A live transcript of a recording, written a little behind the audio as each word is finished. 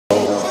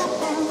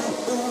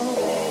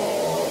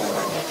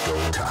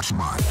ใ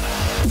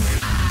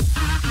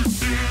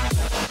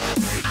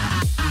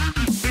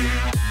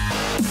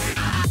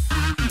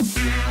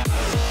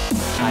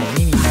ช่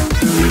นี่มี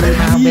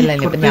ทางเป็นอะไร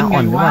เนี่ยเป็นยาอ่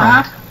อนหรือเปล่า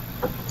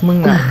มึง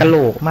อะกะโหล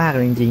กมากเ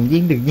ลยจริงๆ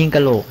ยิ่งดึกยิ่งก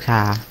ะโหลกช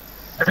า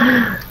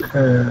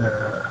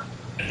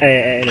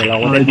เดี๋ยวเรา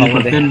เล่นพร้อมกั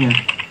นเลย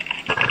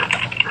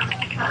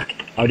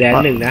เอาแดน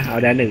หนึ่งนะเอา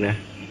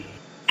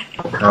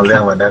เรื่อ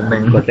งว่าแดนหนึ่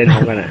งกดเต้นพร้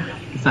อมกันอ่ะ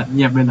สัตว์เ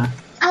งียบเลยนะ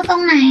เอาตร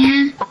งไหนอ่ะ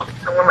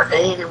ตรงไหน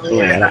ตรง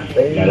ไหนล่ะ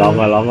เดี๋ยวลอง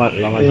ก่อน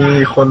มี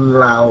คน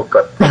ลาวก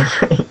ด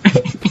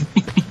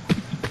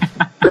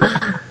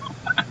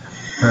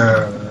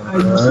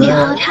เดี๋ยว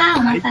เอาท่าอ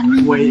อกมาแป๊บนึ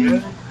ง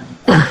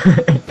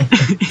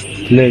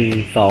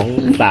1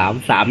 2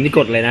 3 3นี่ก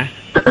ดเลยนะ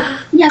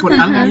กด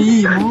อะไร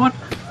มด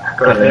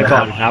กดเลยก่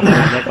อนครับ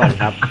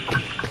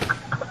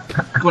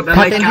กดอะไร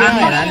กัน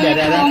นะเดี๋ยว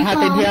ถ้า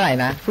เต้นที่อะไร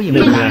นะผู้หญิง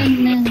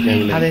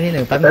ถ้าเต้นที่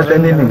1แป๊บนึงเต้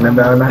นที่1นะแ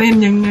ล้วนะเต้น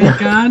ยังไง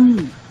กัน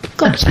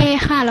กดเค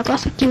ค่ะแล้วก็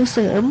สกิลเส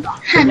ริม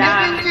หันหน้า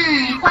หา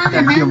ยกว้าง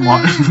หันหน้า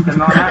จะ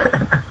รอแล้ว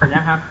ยั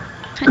งครับ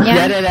เ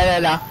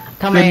ดี๋ยว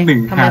ทำไ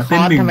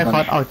มคอ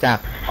สออก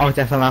จ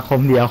ากสมาคม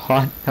เดียวคอ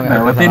สทำไม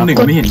ว่าเต้น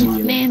1ไม่เห็น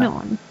มีแน่นอ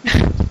น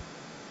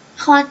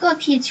คอสกด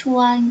ผิดชัว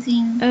ร์จริ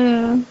ง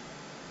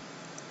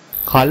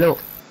คอสลูก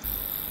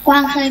กว้า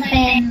งเคยเ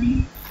ป็น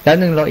แล้ว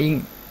1เราอิง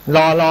ร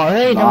อเ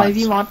ฮ้ยทำไม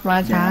พี่มอสมา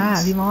ช้า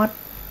พี่มอส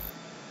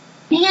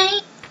นี่ไง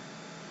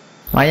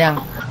มายัง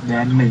แด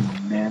น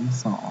1แดน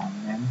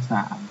2แดน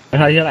3แล้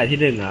วที่เท่าไหร่ที่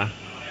1เหรอ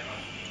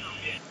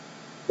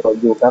เรา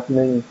อยู่แป๊บ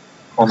นึง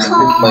ผม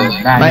เปิด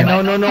ได้ไม่โ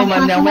นมั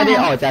นยังไม่ได้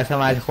ออกจากส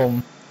มาคม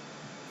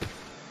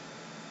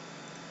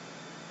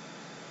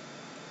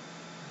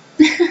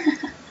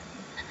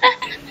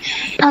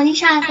เอาที่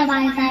ชาสบา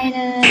ยใจเล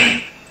ย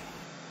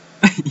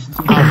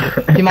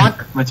พี่มอส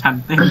มาชัน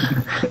เต้น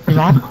พี่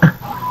มอ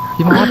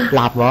สห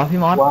ลับเหรอพี่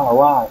มอส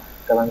ว่า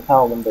กำลังเข้า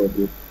มันโดด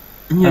ดิ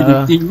เนี่ย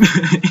จริง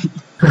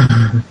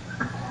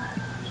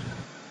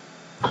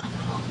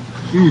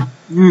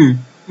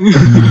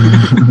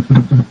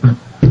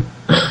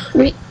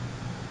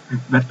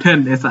แบทเทิล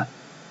ไอ้สัส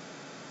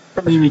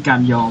ไม่มีการ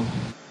ยอม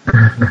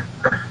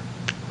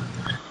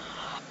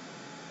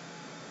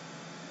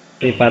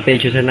มีปาร์ตี้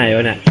ชุดชั้นในว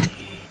ะเนี่ย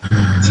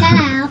ใช่แ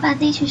ล้วปาร์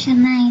ตี้ชุดชั้น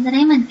ในจะไ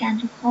ด้เหมือนกัน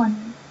ทุกคน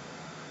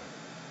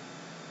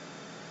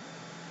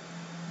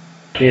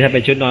นี่ถ้าเป็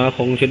นชุดนอนก็ค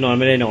งชุดนอน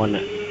ไม่ได้นอน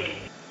อ่ะ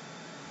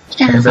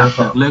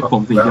เลิกผ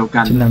มสีเดียวกั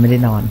นชุดนอนไม่ได้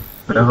นอน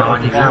แล้วก็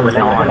ที่ข้าวไป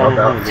นอน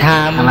ชา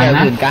มัน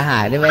หื่นกระหา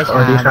ยได้ไหมช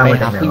าไป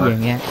หาผู้หญิงอย่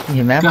างเงี้ยเ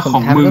ห็นไหมผ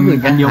มทำก็หื่น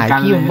กระหาย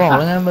พี่ผมบอกแ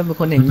ล้วไงมันเป็น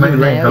คนอย่างนี้อยู่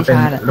แล้วช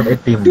าลูกไอ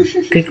ติม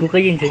คือกูก็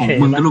ยิงเฉย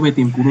ๆมึงก็ลูกไอ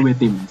ติมกูลูกไอ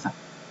ติมสัต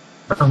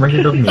ว์ไม่ใช่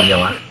ลูกหมีเหรอ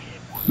วะ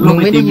มึง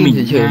ไม่ได้ยืน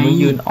เฉยๆมึง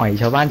ยืนอ่อย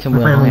ชาวบ้านชาวเ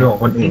มืองมึงบอก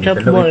คนอื่นชอบ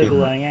โบยกู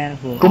เงี้ย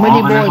กูไม่ได้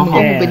โบยมึง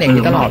เป็นอย่าง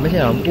นี้ตลอดไม่ใช่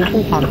หรอกูพู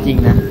ดความจริง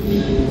นะ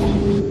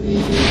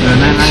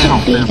น่าขอ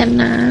งตีกัน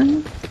นะ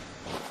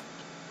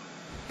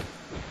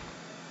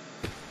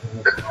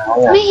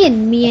ไม่เห็น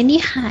เมียนี่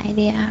ขายเ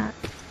ลยอ่ะ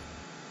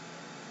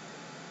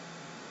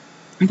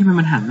ไม่ทำไม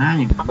มันหันหน้า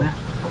อย่างนี้นะ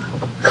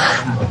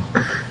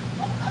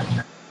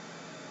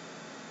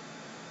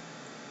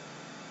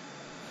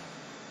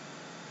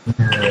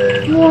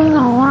ง่วงเห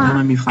รออ่ะ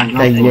มันมีไฟ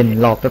ใจเย็น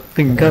หลอกแป๊บ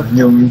ตึงก็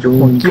ยมจู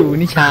หัวคิว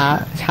นี่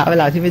ช้าเว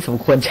ลาที่ไม่สม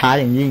ควรช้า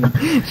อย่างยิ่ง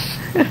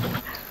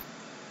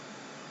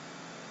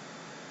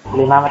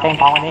ลีมาเต้น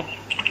พร้อมกันนี้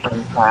มัน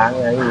ค้าง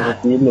ไงเมื่อ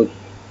กี้หลุด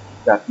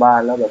จากบ้า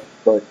นแล้วแบบ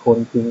เปิดคน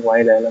ทิ้งไว้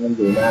แล้วมันอ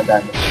ยู่หน้าด่า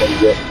นคน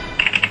เยอะ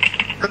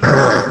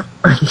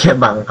แค่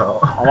บังเขา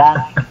เอาละ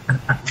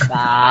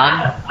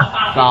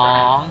3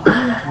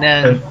 2 1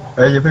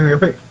อย่าเพิ่งเ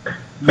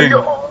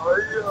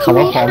ขา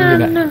ว่าพร้อมอยู่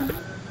นะ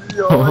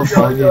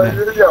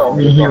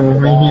มีฮิว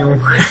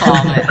พร้อ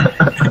มเลย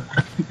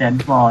แดน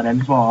ฟอร์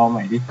เอาให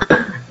ม่ดิ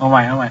เอาให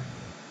ม่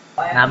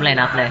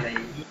นับเลย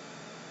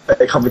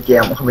เข้าไปเก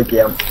ม3 2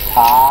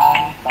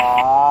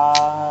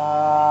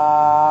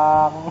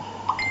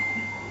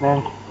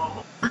 1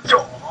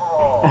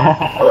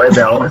โอ้ยเ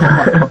ดี๋ยว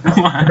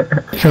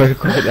ช่วย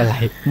คนอะไร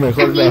เหมือนค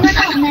นแบบมัน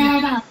ออกแนว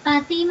แบบปา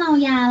ร์ตี้เมา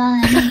ยาอะไร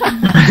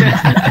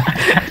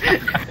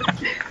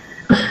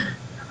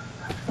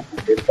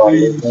ตอน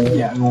นี้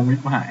งงไม่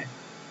หาย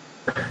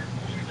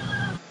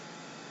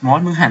มอส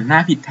มึงหันหน้า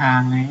ผิดทาง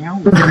แล้ว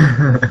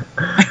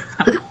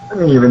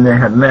นี่เป็นไง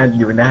หันหน้า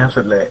อยู่หน้า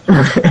สุดเลย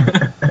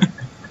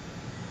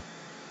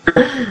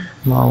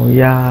เมา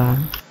ยา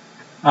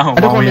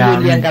ทุกคนยืน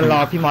เรียงกันรอ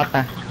พี่มอสน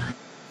ะ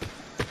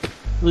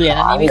เหรียญ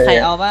อันนี้มีใคร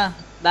เอาป่ะ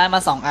ได้มา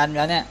2 อันแ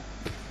ล้วเนี่ย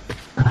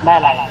ได้อ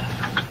ะไร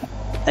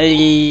ไอ้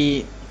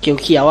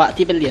เขียวอ่ะ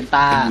ที่เป็นเหรียญต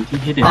า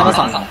ได้มา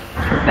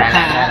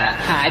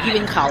2หายที่เ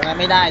ป็นเขาไง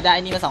ไม่ได้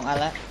นี่มา2 อัน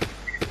แล้ว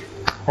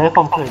เฮ้ยผ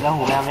มถือแล้ว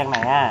หูแมวจากไหน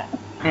อ่ะ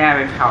แค่เ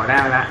ป็นเขาได้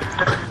แล้ว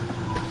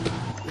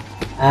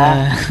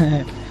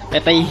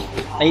ไป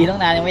ตีตั้ง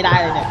นานยังไม่ได้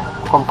เลยเนี่ย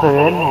ผมถือ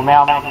หูแม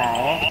วมาจากไหน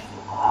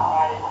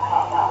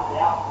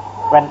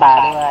แว่นตา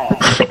ด้วย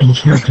เ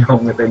ชื่อมโยง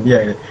กันเป็นให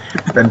ญ่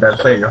เป็นแดน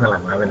เซอร์อยู่ข้างหลั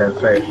งนะเป็นแดน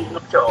เซอร์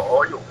โจ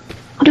อยู่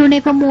ดูใน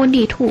ประมูล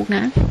ดีถูกน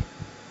ะ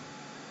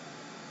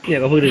เนี่ย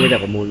ก็เพิ่งดูมาจา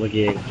กประมูลเมื่อ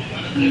กี้เอง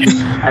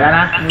ไปแล้วน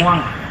ะง่วง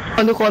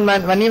ทุกคน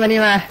มานี่มาเ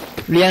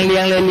รียง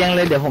เล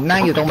ยเดี๋ยวผมนั่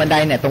งอยู่ตรงบันได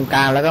เนี่ยตรงก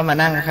ลางแล้วก็มา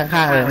นั่งข้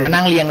างๆเลย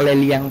นั่งเรียงไปเล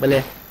ย เรี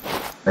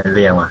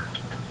ยงว่ะ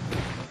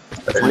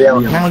เรียง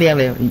นั่งเรียง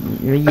เลย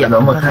เหยียบ น้อ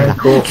งมาใคร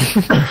กู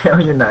เอา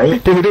อยู่ไหน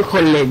ดูทุกค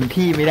นเล็ง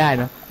ที่ไม่ได้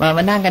เนาะม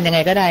านั่งกันยังไง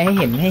ก็ได้ให้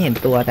เห็น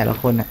ตัวแต่ละ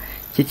คนอ่ะ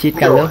ชิด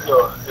กันเลย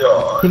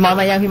พี่มอส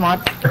มายังพี่มอส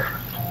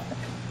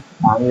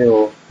ค้างอยู่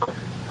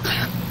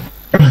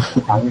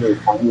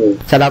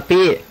สลับ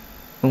ปี้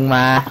มึงม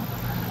า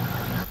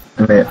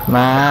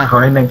เขา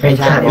ให้นั่งใกล้ๆเ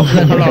พื่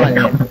อนเขารอเ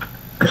นี่ย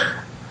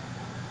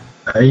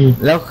ย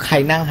แล้วใคร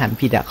นั่งหัน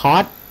ผิดอ่ะคอ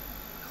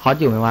ส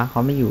อยู่ไหมวะคอ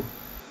สไม่อยู่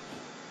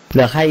เห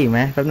ลือใครอีกไหม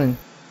แป๊บนึง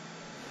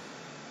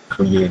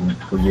กูยืน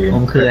ผ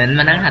มเขินม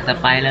านั่งหัดต่อ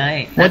ไปเลย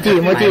โมจิ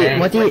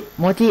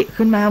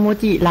ขึ้นมาโม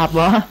จิหลับ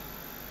วะ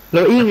โล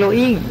อิง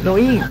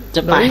จ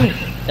ะไ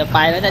ป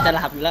แล้วจะห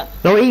ลับอยู่แล้ว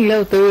โลอิงเร็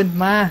วตื่น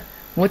มา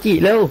โมจิ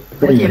เร็ว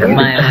ไ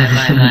ม่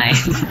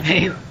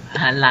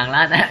หันหลังแ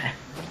ล้วนะ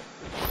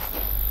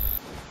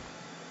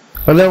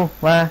เร็ว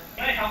มา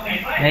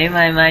ไ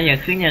ม่อย่า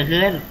ขึ้น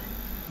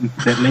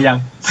เสร็จหรือยัง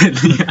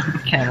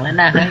แข็งแล้ว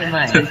นะให้ให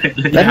ม่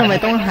แล้วทำไม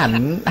ต้อง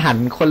หัน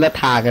คนละ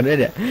ทางกันด้วย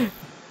เนี่ย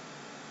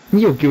ไม่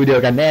อยู่กิวเดีย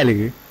วกันแน่หรื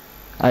อ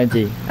เอาจ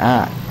ริง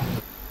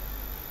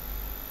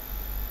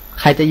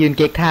ใครจะยืนเ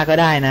ก๊กท่าก็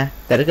ได้นะ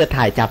แต่ถ้าเกิด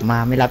ถ่ายจับมา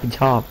ไม่รับผิด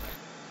ชอบ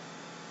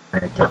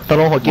ตก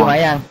ลงหัวกิวไว้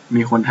ยัง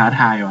มีคนท้า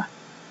ทายว่ะ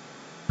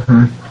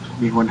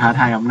มีคนท้าท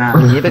ายอำนาจอ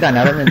ย่างนี้ไปก่อนน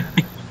ะแป๊บนึง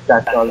จั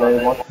ดก่อนเลย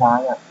มดค้าง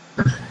อ่ะ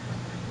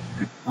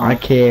โอ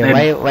เคไ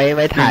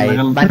ว้ถ่าย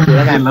บ้านคิวแ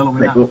ล้วกัน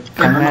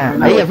ข้างหน้า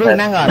อย่าเพิ่ง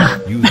นั่งก่อน3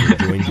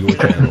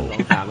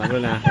แล้วด้ว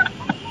ยนะ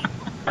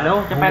1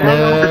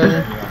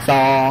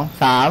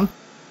 2 3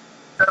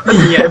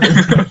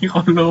มีค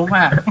นรู้ม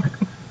าก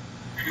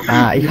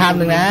อีกภาพห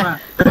นึ่งนะ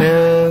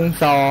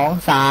1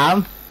 2 3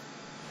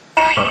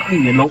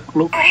นี่ลุก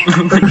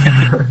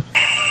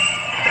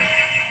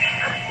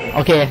โอ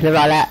เคเรียบ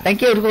ร้อยแล้ว thank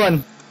you ทุกคน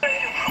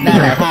ได้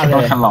หลายภาพเล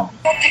ย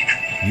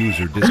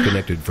User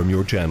disconnected from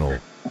your channel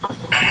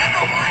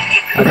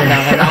เอาไปนอ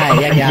นก็ได้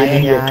แยกย้าย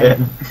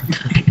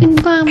พิม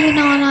กวางไป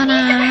นอนแล้วนะ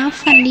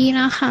ฝันดีน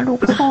ะคะทุก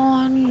ค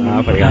น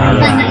สวัสดีครับ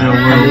สวัสดี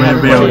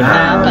ค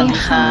รับ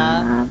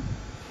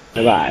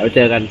บ๊ายบายไว้เจ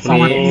อกันส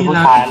วัสดีผู้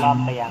ชายรอบ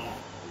ไปยัง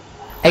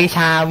ไอช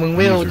ามึงเ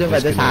วลจนกว่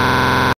าจะ